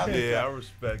what I'm saying? I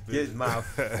respect it. Get my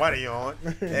funny on.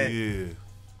 And yeah.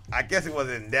 I guess it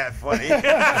wasn't that funny.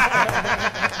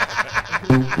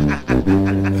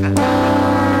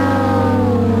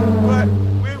 But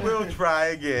we will try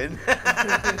again.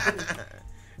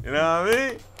 You know what I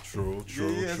mean? True.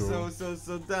 Yeah, so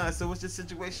Don, so what's your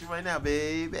situation right now,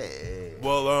 baby?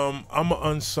 Well, I'm an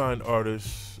unsigned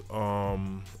artist,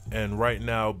 and right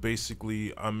now,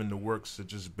 basically, I'm in the works of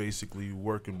just basically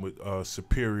working with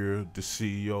Superior, the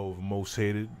CEO of Most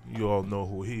Hated. You all know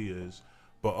who he is.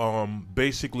 But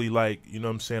basically, like, you know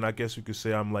what I'm saying, I guess you could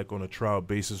say I'm like on a trial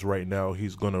basis right now.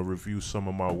 He's gonna review some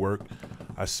of my work.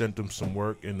 I sent him some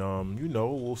work, and you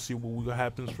know, we'll see what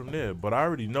happens from there. But I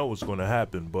already know what's gonna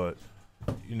happen, but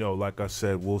you know, like I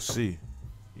said, we'll see.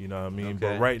 You know what I mean? Okay.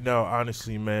 But right now,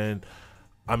 honestly, man,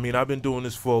 I mean, I've been doing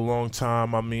this for a long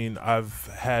time. I mean, I've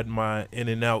had my in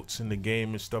and outs in the game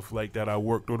and stuff like that. I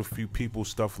worked with a few people,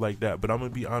 stuff like that. But I'm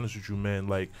gonna be honest with you, man,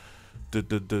 like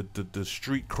the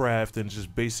street craft and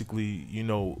just basically, you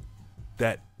know,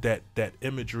 that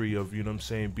imagery of, you know what I'm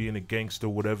saying, being a gangster,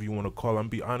 whatever you want to call it. I'm gonna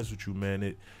be honest with you, man,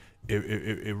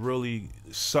 it really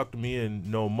sucked me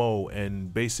in no more,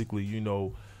 and basically, you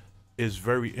know, is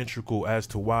very integral as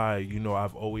to why, you know,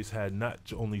 I've always had not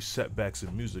only setbacks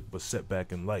in music, but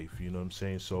setback in life, you know what I'm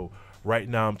saying? So right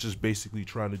now I'm just basically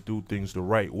trying to do things the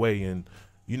right way and,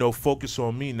 you know, focus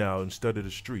on me now instead of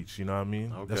the streets, you know what I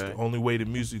mean? Okay. That's the only way the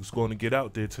music's going to get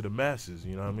out there to the masses,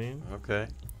 you know what I mean? Okay.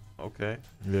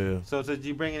 Yeah. So did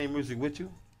you bring any music with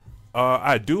you?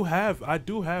 I do have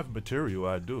material,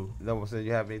 I do. No, so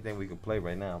you have anything we can play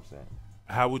right now, I'm saying?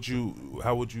 How would you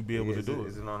be able to do it?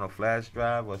 Is it on a flash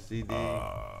drive or CD?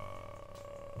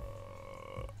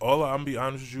 I'm be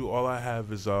honest with you, all I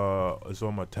have is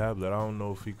on my tablet. I don't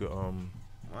know if he could All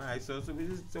right, so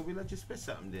we let you spit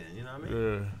something then, you know what I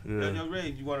mean? Yeah. Yo,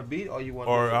 Ray, you want a beat or you want?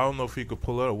 Or I don't know if he could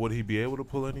pull it up. Would he be able to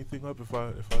pull anything up if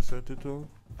I sent it to him?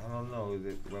 I don't know,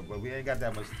 but we ain't got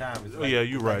that much time. Like, yeah,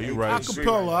 you're right.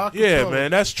 Acapella. Yeah,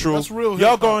 man, that's true. That's real.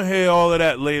 Y'all gonna hear all of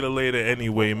that later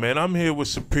anyway, man. I'm here with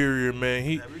Superior, man.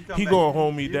 He gonna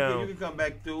hold me down. You can come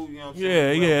back through. You know what I'm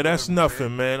saying? Yeah, that's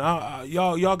nothing, man.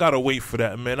 Y'all gotta wait for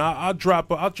that, man. I'll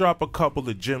drop a couple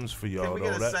of gems for y'all. Can we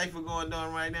get a cipher going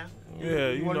on right now? Yeah,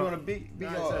 you know. Want a beat?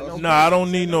 Nah, I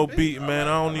don't need no beat, man.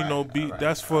 I don't need no beat.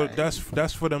 That's for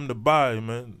them to buy,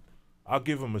 man. I'll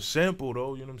give them a sample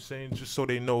though, you know what I'm saying, just so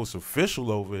they know it's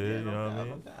official over here. You know what I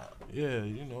mean? Yeah,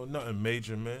 you know, nothing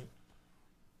major, man.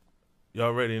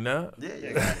 Y'all ready now?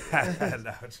 Yeah.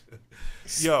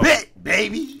 Yo, spit,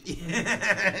 baby.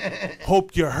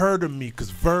 Hope you heard of me, cause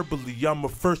verbally I'm a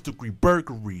first-degree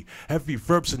burglary. Every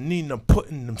verb's a need, I'm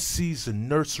putting them seeds in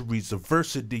nurseries.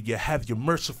 Adversity, you have you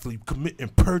mercifully committing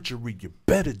perjury. You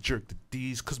better jerk the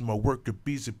D's, cause my worker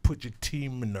bees and put your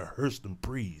team in the hearse and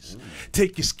breeze.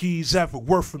 Take your skis, have it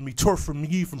work for me, tore for me,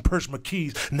 even purge my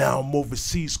keys. Now I'm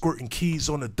overseas, squirting keys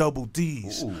on the double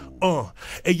D's.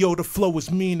 Hey yo, the flow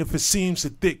is mean if it seems a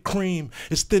thick cream.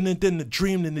 It's thinner than the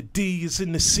dream, and the D is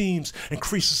in the seams. And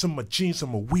creases in my jeans,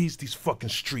 I'ma wheeze these fucking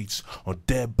streets. On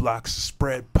dead blocks,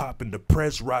 spread popping the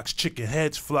press rocks. Chicken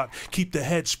heads flock, keep the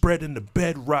head spread in the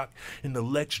bedrock. And the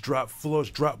legs drop,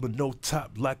 floors drop with no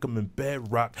top like I'm in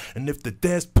bedrock. And if the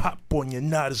deads pop on your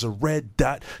knot as a red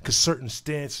dot, cause certain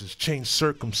stances change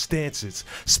circumstances.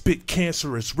 Spit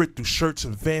cancerous, ripped through shirts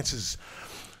and vances.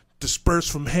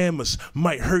 Dispersed from hammers,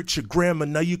 might hurt your grammar.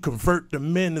 Now you convert the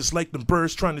men. It's like the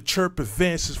birds trying to chirp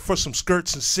advances for some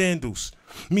skirts and sandals.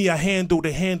 Me, I handle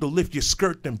the handle, lift your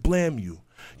skirt and blam you.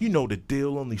 You know the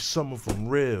deal, only some of them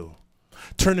real.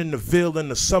 Turning the veil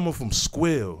into some of them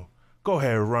squill. Go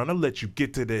ahead, run. I'll let you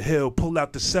get to the hill. Pull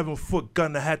out the 7-foot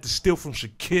gun I had to steal from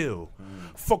Shaquille.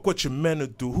 Fuck what your men will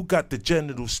do. Who got the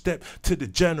genital? Step to the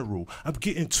general. I'm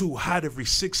getting too hot every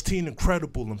 16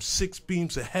 incredible. I'm 6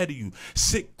 beams ahead of you.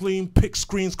 Sick gleam, pick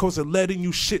screens cause of lead in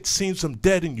you. Shit seems I'm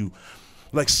dead in you.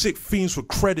 Like sick fiends with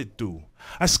credit due.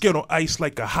 I skate on ice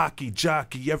like a hockey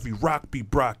jockey. Every rock be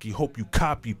brocky. Hope you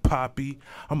copy, Poppy.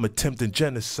 I'm attempting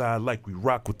genocide like we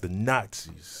rock with the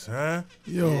Nazis, huh?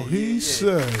 Yo, he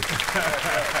said. Also,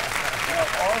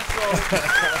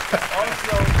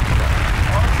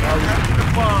 after the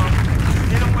bomb,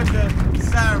 hit him with the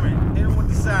siren. Hit him with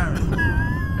the siren.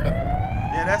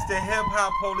 Yeah, that's the hip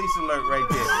hop police alert right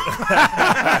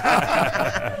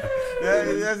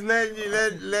there. That's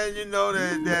letting you know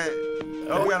that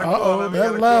oh, we gotta call him.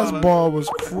 That last bar was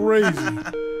crazy.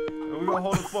 We're gonna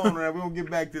hold the phone on that. We're gonna get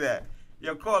back to that.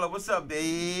 Yo, caller, what's up,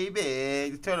 baby?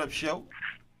 The Turn Up Show.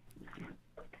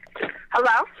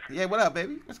 Hello? Yeah, what up,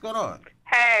 baby? What's going on?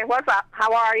 Hey, what's up?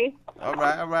 How are you? All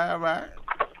right.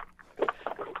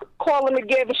 Calling to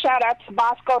give a shout out to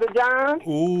Bosco the Don.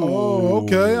 Ooh. Oh,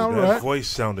 okay, all that right. voice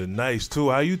sounded nice,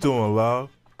 too. How you doing, love?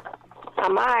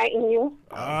 I'm all right, and you?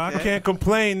 I can't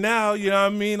complain now, you know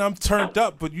what I mean? I'm turned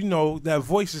up, but you know, that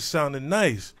voice is sounding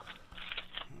nice.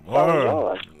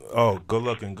 Lord. Oh, good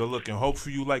looking.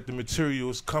 Hopefully you like the material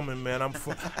is coming, man. I'm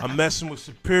messing with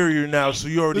Superior now, so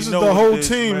you already know. This is the whole it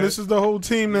team. Man. This is the whole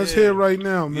team that's here right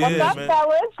now, man. What's up, man.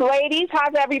 fellas? Ladies,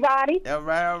 how's everybody? All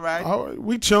right. All right,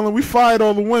 we chilling. We fired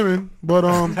all the women, but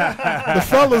the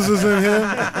fellas is in here.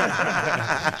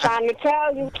 Trying to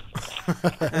tell you.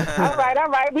 All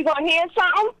right. We gonna hear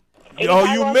something? Oh,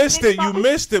 you missed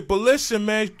it. But listen,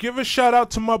 man, give a shout out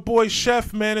to my boy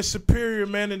Chef, man, and Superior,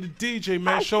 man, and the DJ,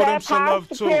 man. Hi, Show them Chef. some Hi, love,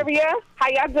 Superior. too. How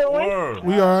y'all doing? Word.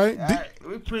 We all right.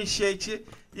 We appreciate you.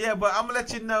 Yeah, but I'm gonna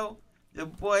let you know, your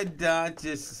boy Don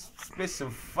just spit some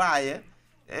fire.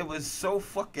 It was so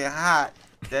fucking hot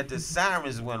that the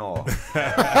sirens went off. I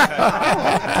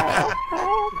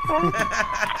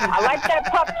like that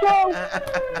pup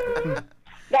too.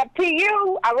 That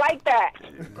PU, I like that.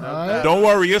 Don't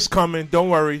worry, it's coming. Don't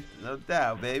worry. No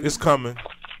doubt, baby. It's coming.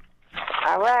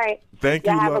 All right. Thank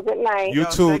Y'all you, have love. a good night. You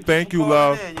too. Thank you,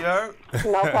 love. In, you heard?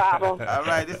 No problem. All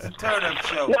right, it's the Turn Up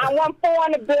Show. 914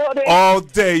 in the building. All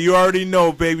day. You already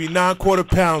know, baby. 9/4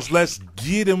 pounds. Let's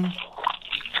get him.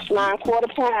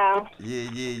 9/4 pound.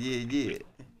 Yeah.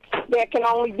 There can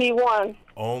only be one.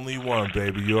 Only one,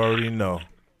 baby. You already know.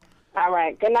 All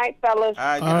right. Good night, fellas.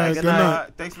 All right, good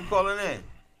night. Thanks for calling in.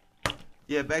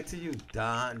 Yeah, back to you,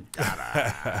 Don. Yeah,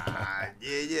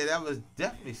 that was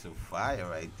definitely some fire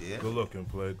right there. Good looking,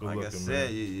 play. Good like looking, I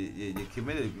said, man. you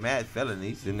committed mad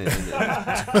felonies. Which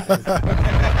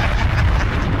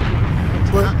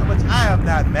I am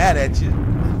not mad at you.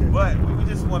 But we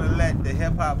just want to let the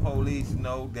hip hop police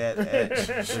know that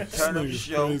the Turn Up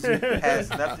Show has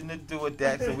nothing to do with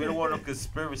that, so we don't want no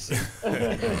conspiracy.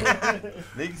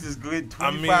 Niggas is good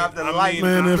 25 to life.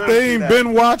 Man, if they ain't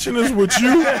been watching us with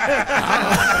you,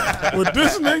 with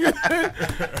this nigga,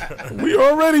 we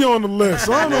already on the list.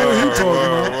 I don't know what you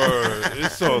talking about.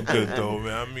 It's all good though,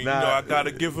 man. I mean, you know, I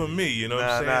gotta give him me. You know what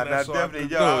I'm saying? That's all I can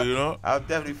do, you know. I was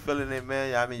definitely feeling it,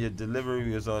 man. I mean, your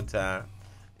delivery was on time.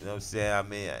 You know what I'm saying?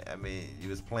 I mean, you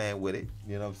was playing with it.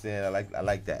 You know what I'm saying? I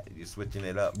like that. You're switching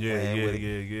it up. Yeah.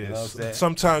 You know what I'm saying?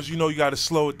 Sometimes you know you got to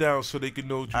slow it down so they can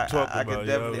know what you're talking about.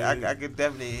 I could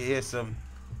definitely hear some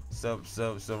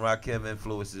Rakim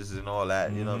influences and all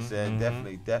that. You know what I'm saying?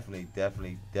 Definitely.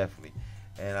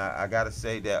 And I gotta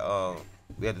say that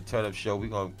we had the Turn Up Show. We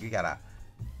got a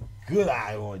good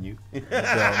eye on you. No doubt.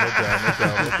 You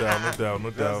know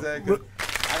what I'm saying? I got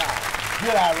a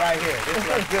good eye right here. This is a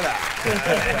good eye.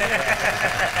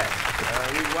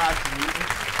 We watching you,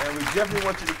 and we definitely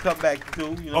want you to come back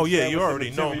too. You know oh yeah, you already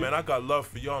know, man. I got love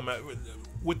for y'all, man.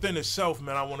 Within itself,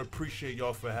 man, I want to appreciate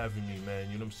y'all for having me, man.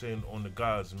 You know what I'm saying? On the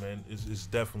guys, man. It's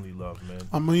definitely love, man.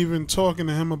 I'm even talking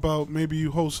to him about maybe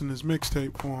you hosting his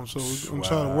mixtape for him, so I'm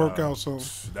trying to work out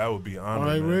something. That would be an honor, all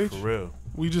right, man, Rich? for real.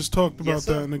 We just talked about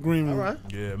that in the green room. All right.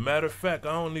 Yeah, matter of fact,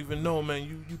 I don't even know, man.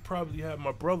 You probably had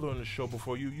my brother on the show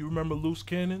before. You remember Loose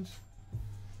Cannons?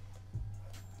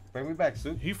 Bring me back,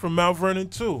 Sue. He from Mount Vernon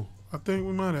too. I think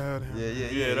we might have had him.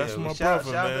 Yeah, that's my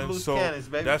brother, man. So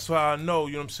that's why I know,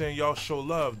 you know what I'm saying, y'all show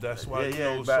love. That's why you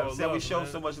know it's we show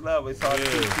so much love. It's hard to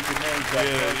keep the names up.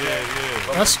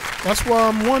 Yeah. That's why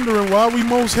I'm wondering why we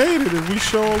most hated if we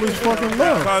show all this fucking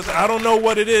love. Because I don't know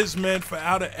what it is, man. For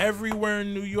out of everywhere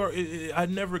in New York, I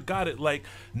never got it. Like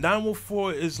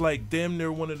 914 is like damn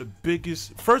near one of the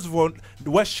biggest. First of all,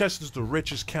 Westchester's the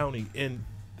richest county in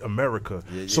America.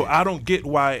 So I don't get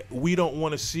why we don't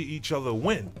want to see each other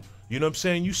win. You know what I'm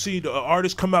saying? You see the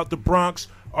artists come out the Bronx,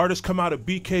 artists come out of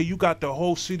BK, you got the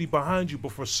whole city behind you,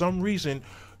 but for some reason,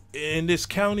 in this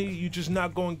county, you just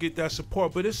not going to get that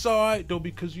support. But it's all right, though,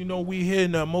 because, you know, we here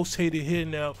now, most hated here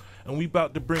now, and we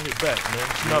about to bring it back, man.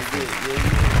 It's nothing.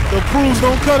 The crews,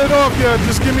 don't cut it off yet.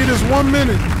 Just give me this 1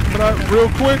 minute. But real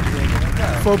quick,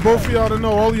 for both of y'all to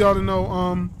know, all of y'all to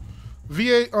know,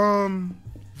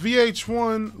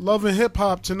 VH1 Love and Hip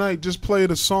Hop tonight just played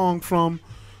a song from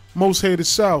Most Hated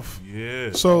South.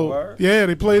 Yeah. So, yeah,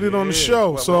 they played it on the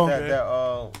show. So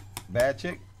that Bad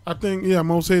Chick? I think, yeah,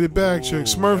 Most Hated Bad Chick.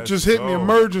 Smurf just hit me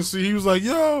emergency. He was like,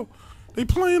 yo, they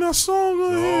playing our song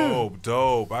on here.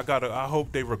 Dope. I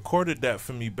hope they recorded that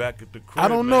for me back at the crib. I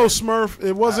don't know, Smurf.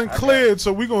 It wasn't cleared,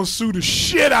 so we gonna sue the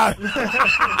shit out of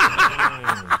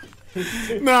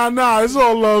Nah, it's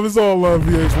all love. It's all love,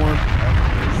 VH1.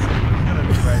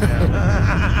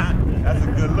 That's a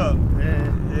good look.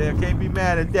 Yeah, can't be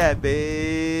mad at that,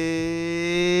 baby.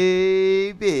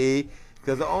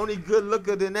 Because the only good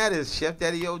looker than that is Chef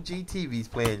Daddy OG TV's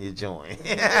playing your joint.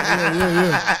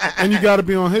 Yeah. And you got to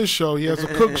be on his show. He has a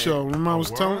cook show. Remember I was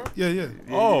telling? Yeah.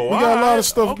 Oh, we got a lot of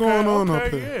stuff going on up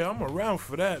here. Yeah, I'm around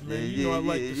for that, man. You know I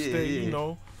like to stay, you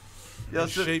know, in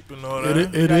shape and all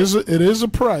that. It is a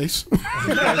price.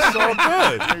 It's all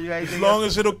good. As long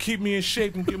as it'll keep me in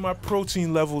shape and get my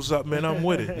protein levels up, man, I'm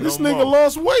with it. This nigga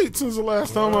lost weight since the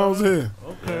last time I was here.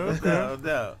 Okay. No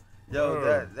doubt. Yo,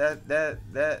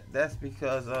 that's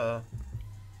because I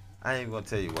ain't gonna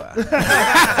tell you why.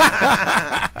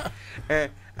 And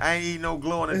I ain't eating no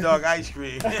glow in the dark ice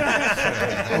cream.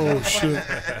 Oh shit.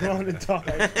 Glow in the dark.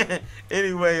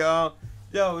 Anyway, yo,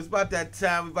 it's about that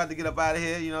time. We about to get up out of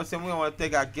here. You know what I'm saying? We don't want to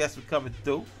thank our guests for coming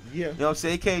through. Yeah. You know what I'm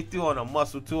saying? He came through on a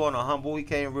muscle too, on a humble. He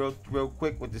came real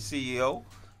quick with the CEO.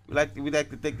 We like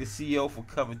to thank the CEO for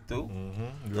coming through.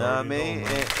 You know what I mean?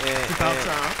 And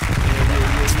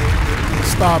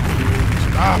Stop it.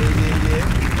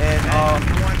 And I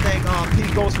want to thank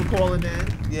Pete Ghost for calling in.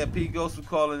 Yeah, Pete Ghost for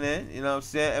calling in. You know what I'm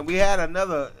saying? And we had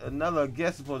another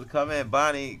guest supposed to come in,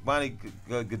 Bonnie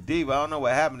Godiva. I don't know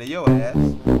what happened to your ass.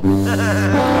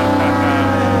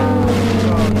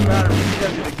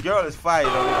 The girl is fired.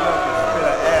 The girl can spit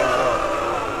her ass off.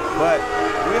 But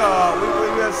we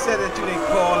upset that you didn't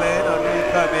call in or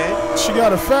didn't come in. She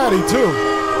got a fatty too.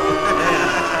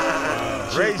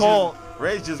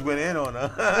 Ray just went in on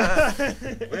her.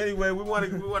 But anyway, we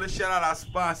want to shout out our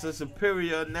sponsor,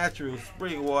 Superior Natural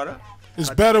Spring Water.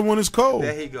 It's better when it's cold.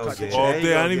 There he goes. All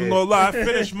day, I ain't even gonna lie. I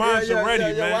finished mine already,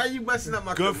 man. Why are you messing up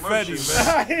my Good commercial, Fetty,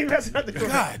 man? I ain't messing up the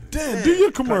commercial. God damn, do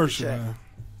your commercial, man.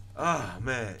 Oh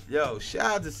man, yo,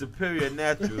 shout out to Superior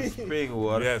Natural Spring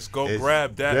Water. Yes, go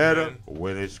grab that, man.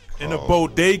 When it's cold. In a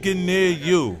bodega near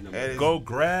you. Go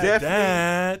grab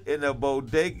that. In the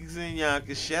bodegas in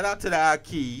Yonkers. Shout out to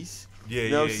theIkeys. Yeah,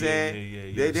 you know what I'm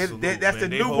saying? That's the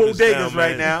new hold us bodegas down,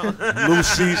 right man. now.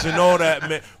 Lucy's and all that,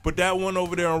 man. But that one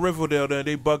over there on Riverdale,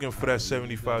 they bugging for that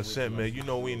 75 cent, man. You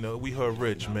know we her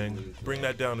rich, man. Bring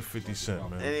that down to 50 cent,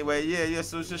 man. Anyway, yeah.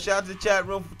 So shout out to the chat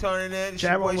room for turning in.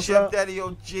 Chat room, what's Chef up? Daddy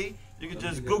OG. You can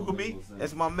just Google me.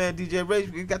 That's my man DJ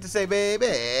Rage. You got to say, baby.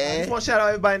 I just want to shout out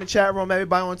everybody in the chat room,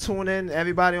 everybody on TuneIn,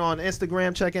 everybody on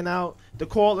Instagram checking out, the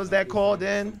callers that called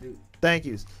in. Thank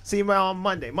you. See you on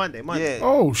Monday. Yeah.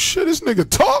 Oh shit, this nigga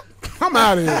talk. I'm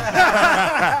out of here.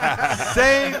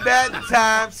 Same bad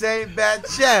time, same bad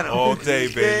channel. All day,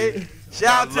 baby.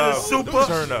 Shout out to the super.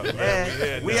 Turn up, man.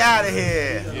 And we out of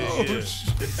here.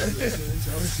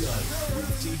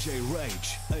 DJ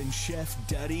Rage and Chef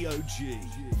Daddy OG.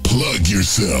 Plug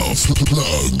yourself.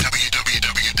 Plug.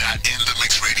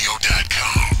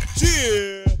 www.inthemixradio.com. Yeah.